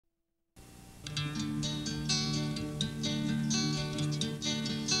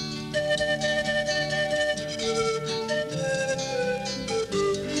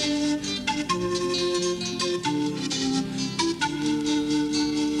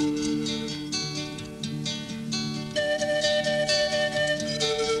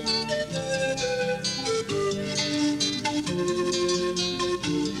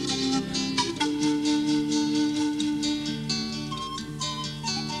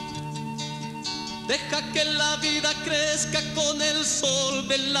Deja que la vida crezca con el sol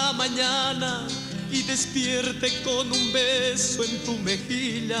de la mañana y despierte con un beso en tu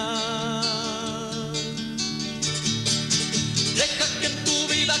mejilla. Deja que tu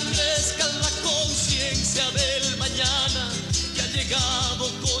vida crezca en la conciencia del mañana, que ha llegado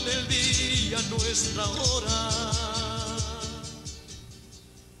con el día nuestra hora.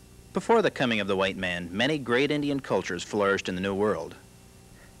 Before the coming of the white man, many great Indian cultures flourished in the New World.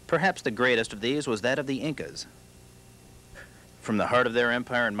 Perhaps the greatest of these was that of the Incas. From the heart of their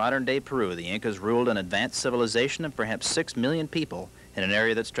empire in modern-day Peru, the Incas ruled an advanced civilization of perhaps 6 million people in an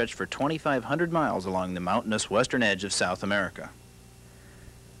area that stretched for 2,500 miles along the mountainous western edge of South America.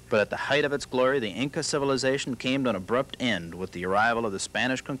 But at the height of its glory, the Inca civilization came to an abrupt end with the arrival of the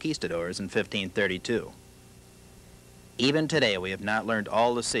Spanish conquistadors in 1532. Even today, we have not learned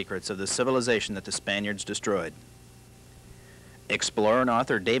all the secrets of the civilization that the Spaniards destroyed. Explorer and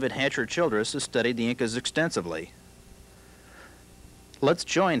author David Hatcher Childress has studied the Incas extensively. Let's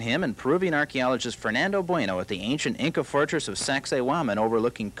join him and Peruvian archaeologist Fernando Bueno at the ancient Inca fortress of Sacsayhuaman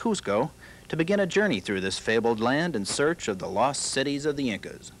overlooking Cusco to begin a journey through this fabled land in search of the lost cities of the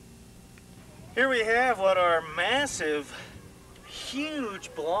Incas. Here we have what are massive,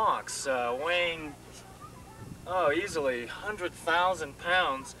 huge blocks weighing, easily 100,000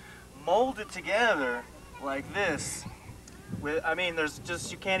 pounds, molded together like this. There's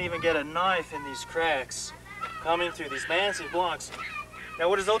just, you can't even get a knife in these cracks coming through these massive blocks. Now,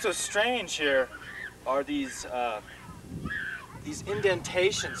 what is also strange here are these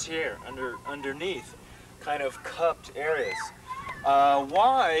indentations here underneath, kind of cupped areas.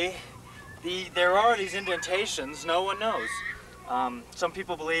 Why there are these indentations, no one knows. Some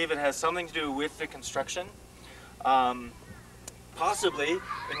people believe it has something to do with the construction. Possibly,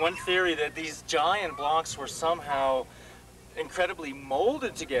 in one theory, that these giant blocks were somehow incredibly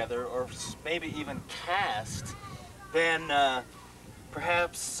molded together, or maybe even cast. Then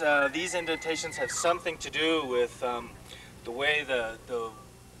perhaps these indentations have something to do with the way the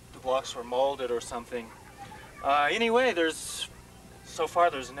blocks were molded or something. Anyway, so far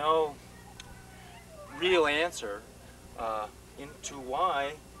there's no real answer into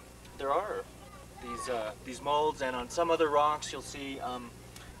why there are these molds, and on some other rocks you'll see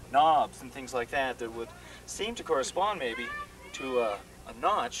knobs and things like that that would seem to correspond maybe to a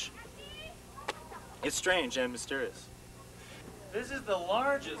notch. It's strange and mysterious. This is the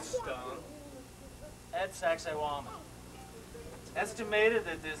largest stone at Sacsayhuaman. It's estimated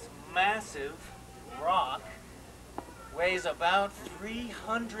that this massive rock weighs about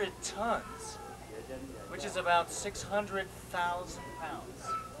 300 tons, which is about 600,000 pounds.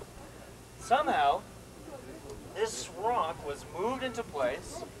 Somehow, this rock was moved into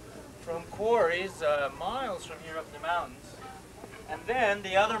place from quarries miles from here up the mountains, and then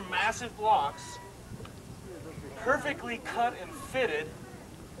the other massive blocks perfectly cut and fitted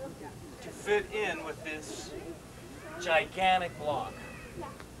to fit in with this gigantic block,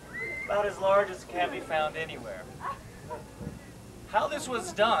 about as large as can be found anywhere. How this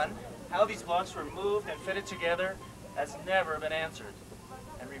was done, how these blocks were moved and fitted together, has never been answered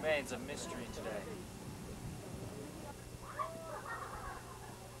and remains a mystery today.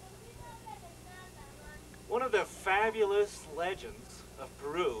 One of the fabulous legends of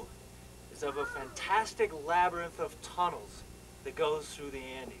Peru is of a fantastic labyrinth of tunnels that goes through the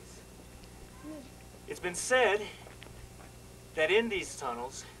Andes. It's been said that in these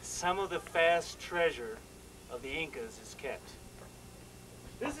tunnels, some of the vast treasure of the Incas is kept.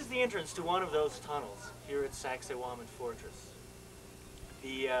 This is the entrance to one of those tunnels here at Sacsayhuaman Fortress.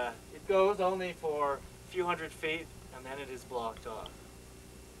 It goes only for a few hundred feet, and then it is blocked off.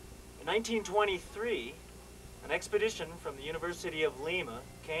 In 1923, an expedition from the University of Lima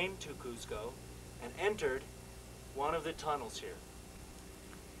came to Cusco and entered one of the tunnels here.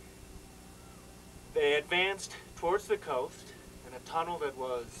 They advanced towards the coast in a tunnel that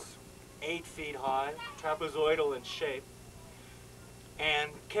was 8 feet high, trapezoidal in shape,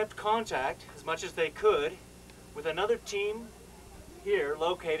 and kept contact as much as they could with another team here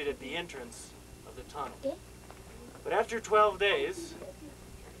located at the entrance of the tunnel. But after 12 days,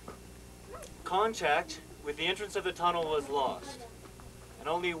 contact with the entrance of the tunnel was lost, and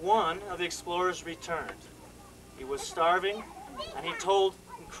only one of the explorers returned. He was starving, and he told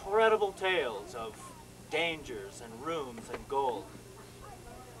incredible tales of dangers and rooms and gold.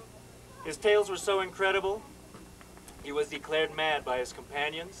 His tales were so incredible, he was declared mad by his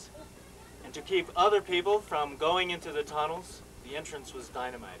companions, and to keep other people from going into the tunnels, the entrance was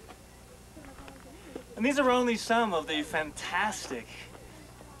dynamited. And these are only some of the fantastic,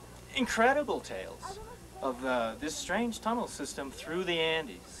 incredible tales of this strange tunnel system through the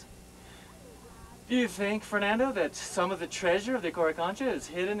Andes. Do you think, Fernando, that some of the treasure of the Coricancha is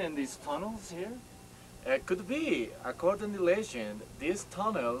hidden in these tunnels here? Could be. According to legend, these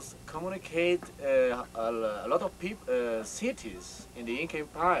tunnels communicate a lot of cities in the Inca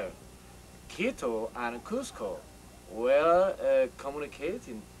Empire. Quito and Cusco were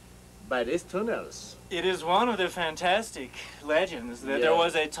communicating by these tunnels. It is one of the fantastic legends that there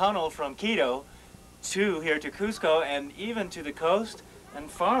was a tunnel from Quito to here to Cusco and even to the coast and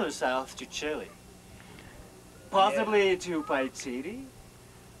farther south to Chile. Possibly to Paititi?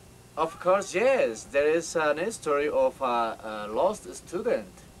 Of course, yes. There is an history of a lost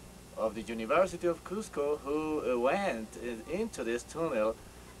student of the University of Cusco who went into this tunnel,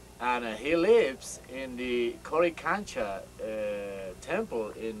 and he lives in the Coricancha temple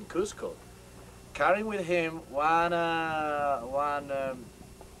in Cusco, carrying with him one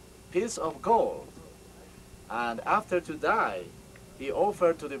piece of gold. And after to die, he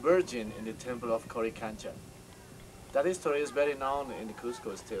offered to the Virgin in the temple of Coricancha. That history is very known in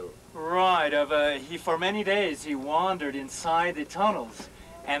Cusco still. Right, for many days he wandered inside the tunnels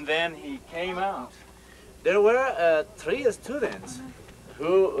and then he came out. There were 3 students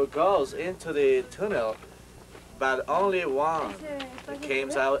who goes into the tunnel, but only one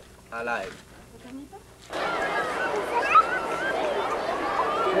came out alive.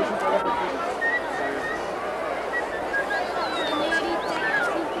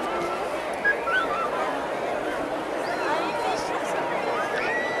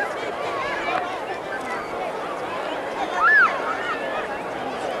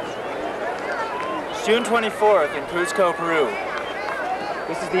 June 24th in Cusco, Peru.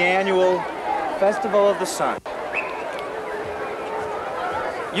 This is the annual Festival of the Sun.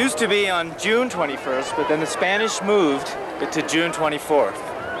 Used to be on June 21st, but then the Spanish moved it to June 24th.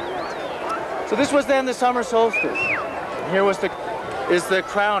 So this was then the summer solstice. And here is the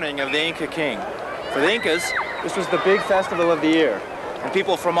crowning of the Inca king. For the Incas, this was the big festival of the year. And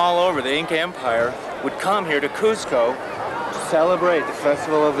people from all over the Inca Empire would come here to Cusco to celebrate the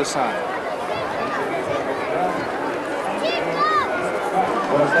Festival of the Sun.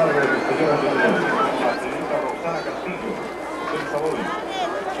 Buenas tardes, señoras y señores.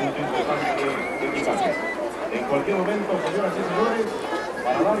 En cualquier momento, señoras y señores,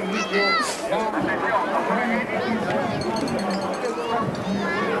 para dar inicio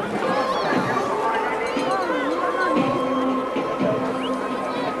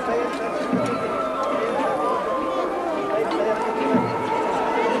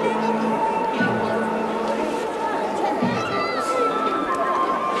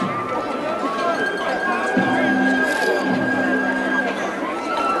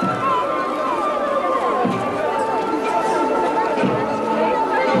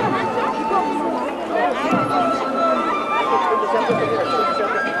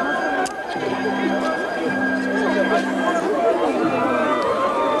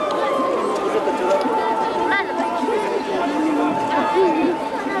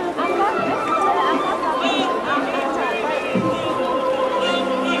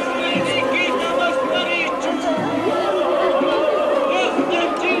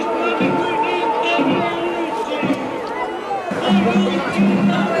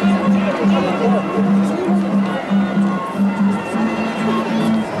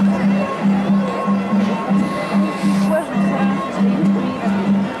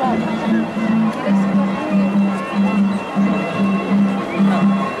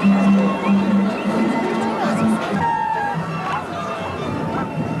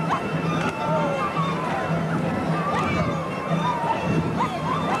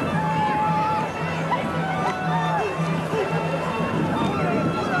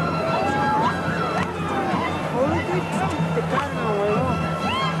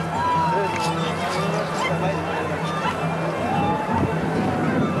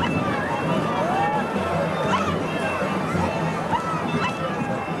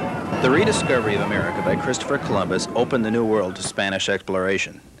The rediscovery of America by Christopher Columbus opened the New World to Spanish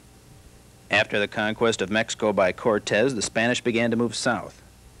exploration. After the conquest of Mexico by Cortez, the Spanish began to move south.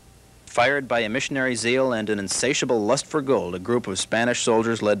 Fired by a missionary zeal and an insatiable lust for gold, a group of Spanish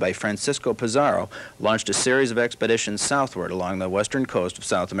soldiers led by Francisco Pizarro launched a series of expeditions southward along the western coast of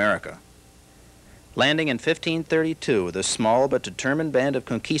South America. Landing in 1532 with a small but determined band of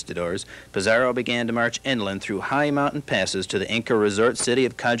conquistadors, Pizarro began to march inland through high mountain passes to the Inca resort city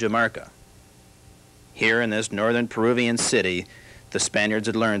of Cajamarca. Here in this northern Peruvian city, the Spaniards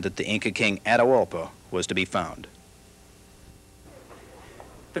had learned that the Inca king Atahualpa was to be found.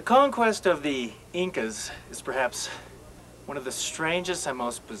 The conquest of the Incas is perhaps one of the strangest and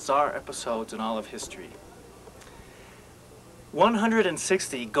most bizarre episodes in all of history.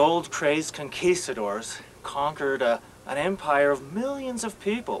 160 gold-crazed conquistadors conquered an empire of millions of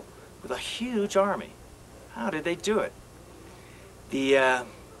people with a huge army. How did they do it? The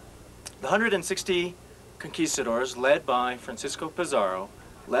 160 conquistadors, led by Francisco Pizarro,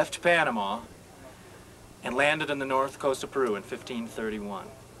 left Panama and landed on the north coast of Peru in 1531.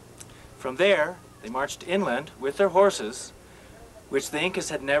 From there, they marched inland with their horses, which the Incas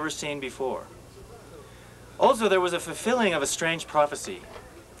had never seen before. Also, there was a fulfilling of a strange prophecy,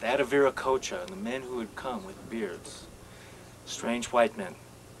 that of Viracocha and the men who had come with beards, strange white men.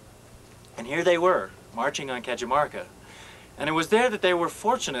 And here they were, marching on Cajamarca, and it was there that they were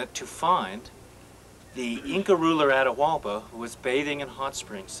fortunate to find the Inca ruler Atahualpa, who was bathing in hot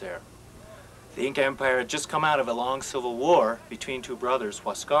springs there. The Inca Empire had just come out of a long civil war between two brothers,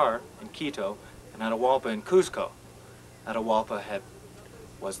 Huascar in Quito and Atahualpa in Cusco. Atahualpa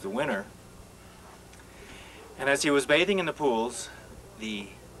was the winner. And as he was bathing in the pools, the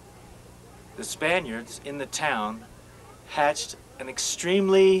Spaniards in the town hatched an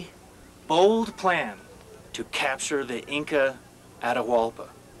extremely bold plan to capture the Inca Atahualpa.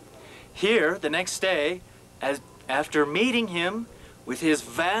 Here, the next day, after meeting him with his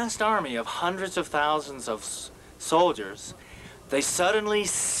vast army of hundreds of thousands of soldiers, they suddenly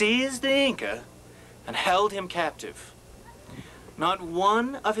seized the Inca and held him captive. Not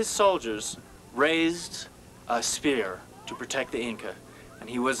one of his soldiers raised a spear to protect the Inca, and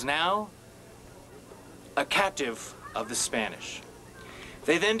he was now a captive of the Spanish.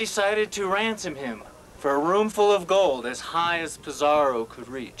 They then decided to ransom him for a room full of gold as high as Pizarro could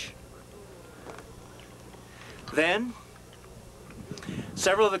reach. Then,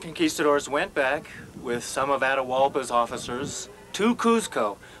 several of the conquistadors went back with some of Atahualpa's officers to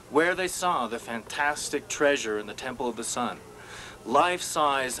Cusco, where they saw the fantastic treasure in the Temple of the Sun.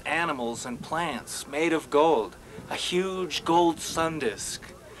 Life-size animals and plants made of gold, a huge gold sun disk,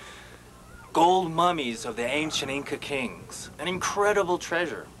 gold mummies of the ancient Inca kings, an incredible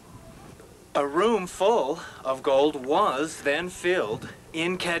treasure. A room full of gold was then filled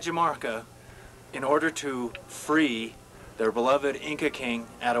in Cajamarca in order to free their beloved Inca king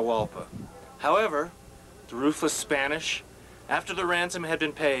Atahualpa. However, the ruthless Spanish, after the ransom had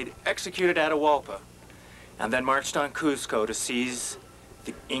been paid, executed Atahualpa and then marched on Cusco to seize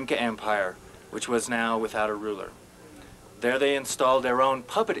the Inca Empire, which was now without a ruler. There they installed their own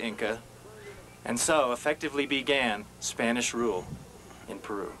puppet Inca, and so effectively began Spanish rule in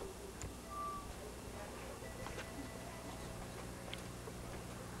Peru.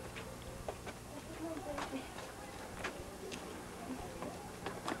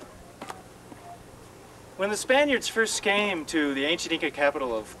 When the Spaniards first came to the ancient Inca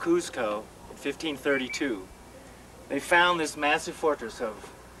capital of Cusco in 1532, they found this massive fortress of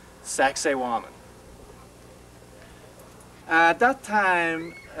Sacsayhuaman. At that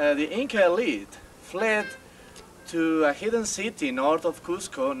time, the Inca elite fled to a hidden city north of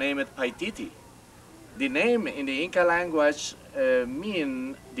Cusco named Paititi. The name in the Inca language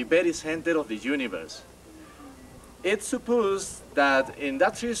means the very center of the universe. It's supposed that in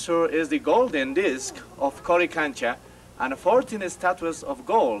that treasure is the golden disc of Coricancha and 14 statues of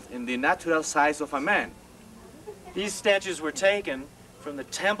gold in the natural size of a man. These statues were taken from the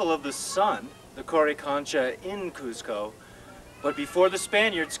Temple of the Sun, the Coricancha in Cusco, but before the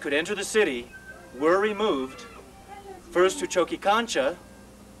Spaniards could enter the city, were removed first to Choquicancha,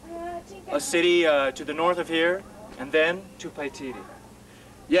 a city to the north of here, and then to Paititi.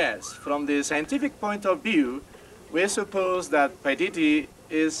 Yes, from the scientific point of view, we suppose that Paititi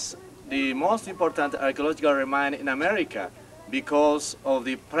is the most important archaeological remain in America because of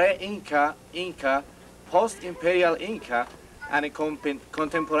the pre-Inca, Inca, post-imperial Inca, and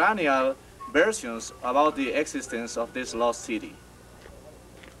contemporaneous versions about the existence of this lost city.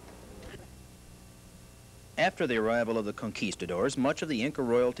 After the arrival of the conquistadors, much of the Inca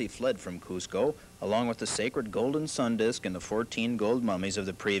royalty fled from Cusco, along with the sacred golden sun disk and the 14 gold mummies of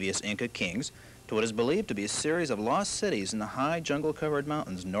the previous Inca kings, to what is believed to be a series of lost cities in the high jungle-covered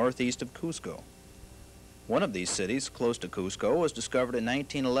mountains northeast of Cusco. One of these cities, close to Cusco, was discovered in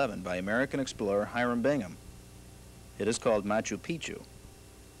 1911 by American explorer Hiram Bingham. It is called Machu Picchu.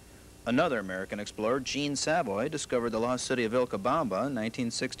 Another American explorer, Gene Savoy, discovered the lost city of Vilcabamba in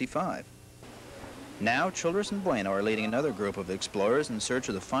 1965. Now, Childress and Bueno are leading another group of explorers in search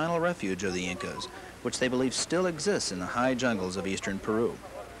of the final refuge of the Incas, which they believe still exists in the high jungles of eastern Peru.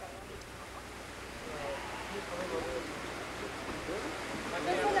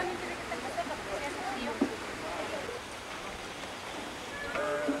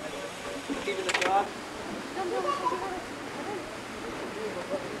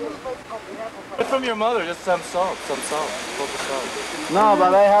 From your mother, just some salt, focus salt. No,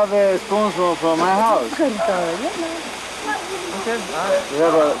 but I have a spoons from my house. Okay. We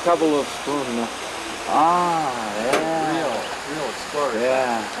have a couple of spoons now. Ah, yeah. Real explorer.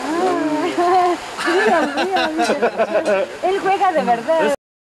 Yeah. Él juega de verdad.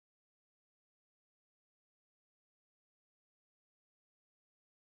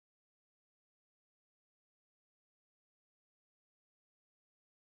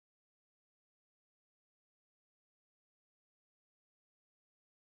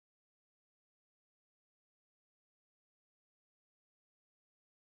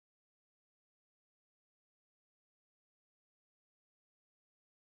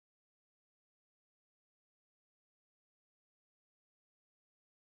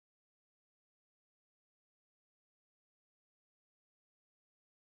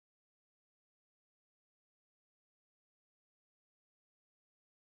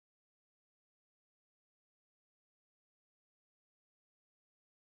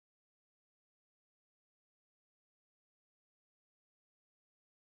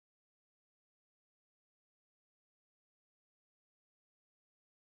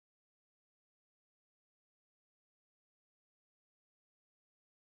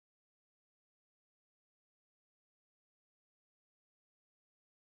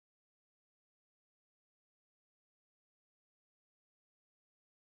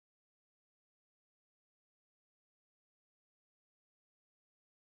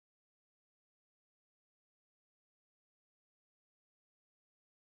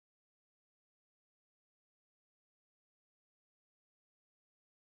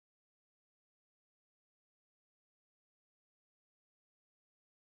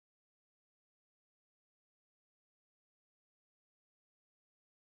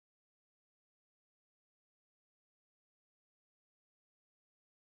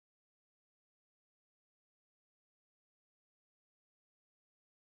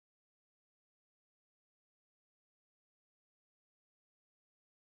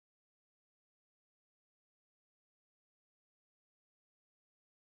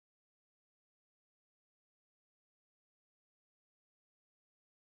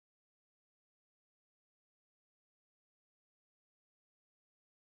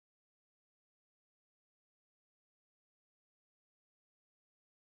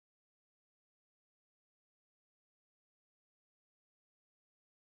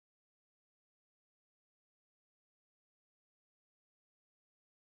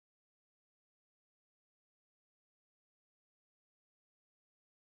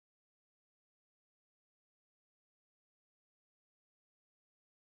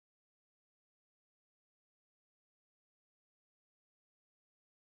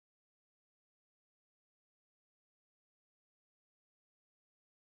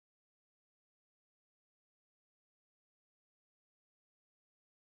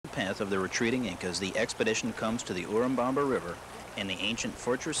 Path of the retreating Incas, the expedition comes to the Urubamba River and the ancient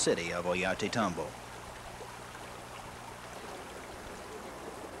fortress city of Ollantaytambo.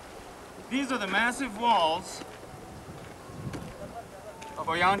 These are the massive walls of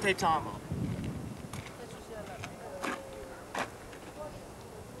Ollantaytambo.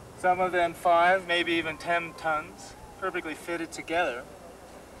 Some of them 5, maybe even 10 tons, perfectly fitted together,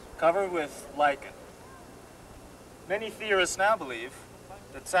 covered with lichen. Many theorists now believe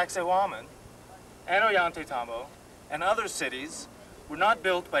that Sacsayhuaman and Ollantaytambo and other cities were not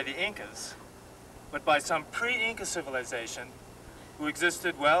built by the Incas, but by some pre-Inca civilization who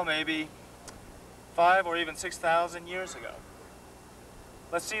existed, well, maybe 5 or even 6,000 years ago.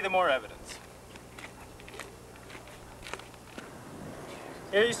 Let's see the more evidence.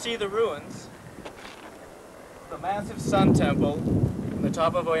 Here you see the ruins, the massive sun temple on the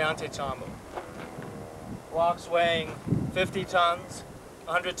top of Ollantaytambo. Blocks weighing 50 tons,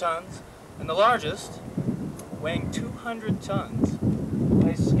 100 tons, and the largest weighing 200 tons.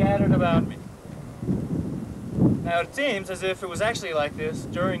 They scattered about me. Now it seems as if it was actually like this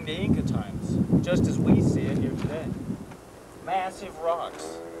during the Inca times, just as we see it here today. Massive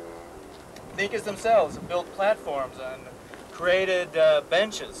rocks. The Incas themselves have built platforms and created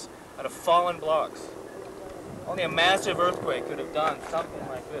benches out of fallen blocks. Only a massive earthquake could have done something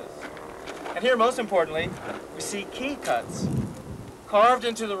like this. And here, most importantly, we see key cuts carved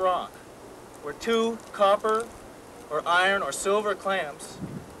into the rock. where two copper or iron or silver clamps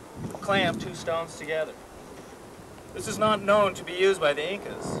clamp two stones together. This is not known to be used by the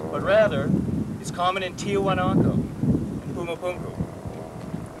Incas, but rather is common in Tiwanaku and Pumapunku.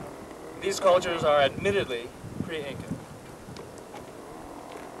 These cultures are admittedly pre-Inca.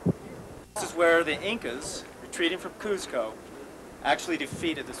 This is where the Incas, retreating from Cuzco, actually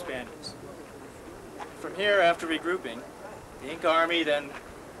defeated the Spaniards. From here, after regrouping, the Inca army then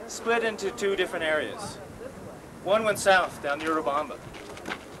split into two different areas. One went south down the Urubamba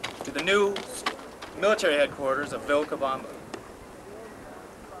to the new military headquarters of Vilcabamba.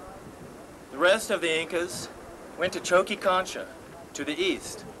 The rest of the Incas went to Choqueconcha to the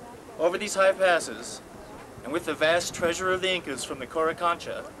east, over these high passes, and with the vast treasure of the Incas from the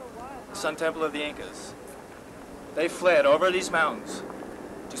Coricancha, the Sun Temple of the Incas, they fled over these mountains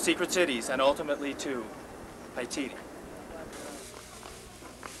to secret cities and ultimately to Paititi.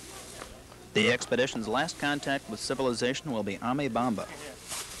 The expedition's last contact with civilization will be Amebamba,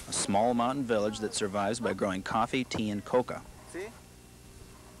 a small mountain village that survives by growing coffee, tea, and coca.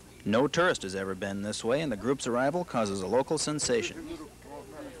 No tourist has ever been this way, and the group's arrival causes a local sensation.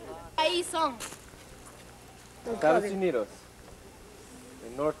 Ahí son. Estados Unidos,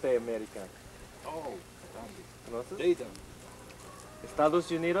 en Norteamérica. Oh, ¿Conoces? Estados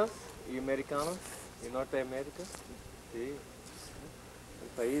Unidos y Americanos en Norteamérica. Sí. El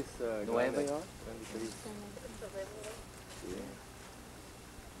país grande país. Sí.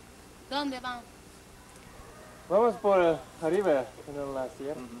 ¿Dónde van? Vamos por arriba en la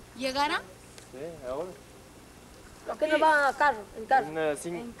sierra. ¿Llegarán? Sí, ahora. ¿Por qué no van a carro? En carro. En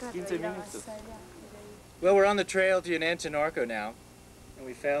 15 minutos. Well, we're on the trail to Yanantinarco now, and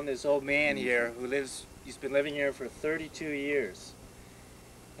we found this old man here who he's been living here for 32 years.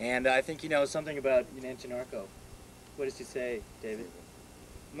 And I think you know something about Yanantinarco. What does he say, David?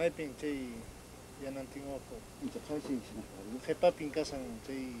 Mai ping chei Yanantinarco. Hepa pinkasan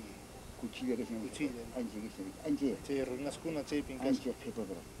chei cuchilla. Chei runas kuna chei pinkas.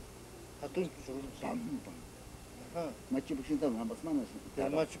 Hatun runas. Machu Picchu también ambas manos.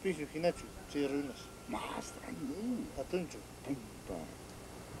 Machu Picchu hinachu chei runas. Más Hatunchu.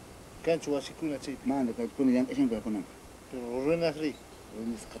 Cancho wasikuna chei. Manda ka kuna yang esen ka kuna. Pero runas ri.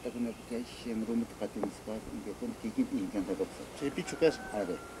 Runas kata kuna chei shem rumit katin ska inge kun kikin ingan ta doksa. Chei pichu kas.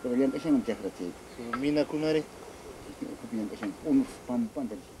 Ade. Pero yang esen am jakra chei. Mina kuna ri.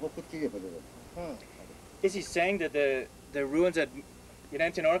 Is he saying that the ruins at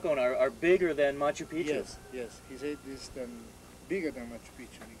Yanantinarco are bigger than Machu Picchu? Yes. He said this bigger than Machu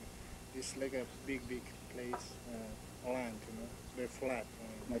Picchu. It's like a big place, land, very flat.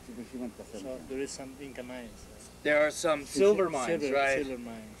 So there is some Inca mines. There are some silver mines, right? Silver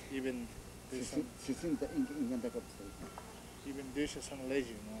mines. Even there's some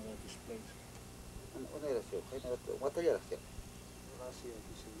legend about this place.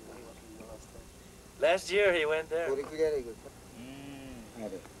 Last year he went there.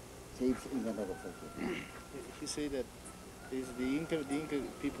 He said that it's the Inca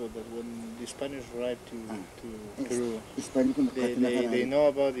people that when the Spanish arrived to Peru, they know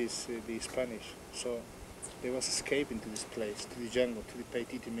about the Spanish, so they was escaping to this place, to the jungle, to the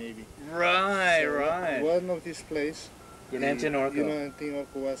Paititi maybe. Right, so right. One of this place,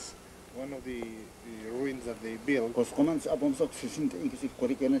 Yanantinarco was one of the ruins that they built. So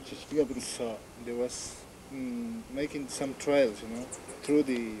there was making some trails, through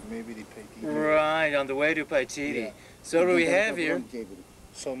maybe the Paititi. Right, on the way to Paititi. Yeah. So what do we have here?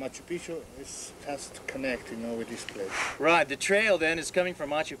 So Machu Picchu has to connect, with this place. Right, the trail then is coming from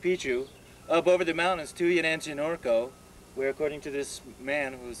Machu Picchu up over the mountains to Yanantinarco, where according to this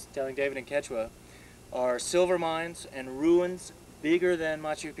man who's telling David in Quechua, are silver mines and ruins bigger than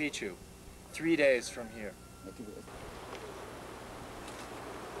Machu Picchu, 3 days from here.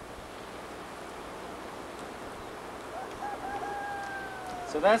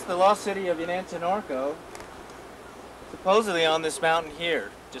 So that's the lost city of Yanantinarco, supposedly on this mountain here,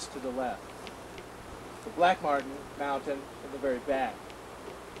 just to the left. The Black Mountain in the very back,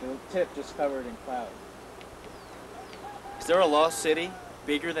 the tip just covered in clouds. Is there a lost city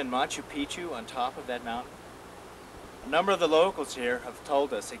bigger than Machu Picchu on top of that mountain? A number of the locals here have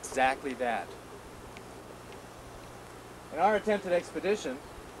told us exactly that. In our attempted expedition,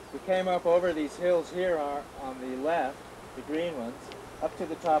 we came up over these hills here on the left, the green ones, up to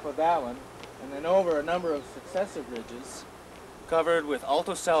the top of that one, and then over a number of successive ridges covered with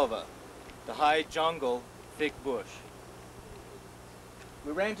alto selva, the high jungle, thick bush.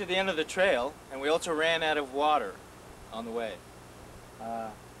 We ran to the end of the trail, and we also ran out of water on the way.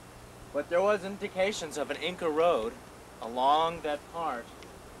 But there was indications of an Inca road along that part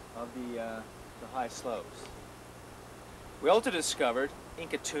of the high slopes. We also discovered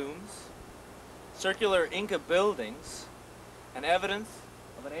Inca tombs, circular Inca buildings, and evidence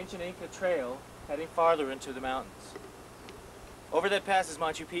of an ancient Inca trail heading farther into the mountains. Over that pass is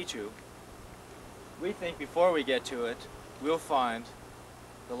Machu Picchu. We think before we get to it, we'll find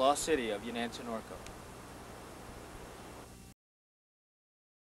the lost city of Yanantanorco.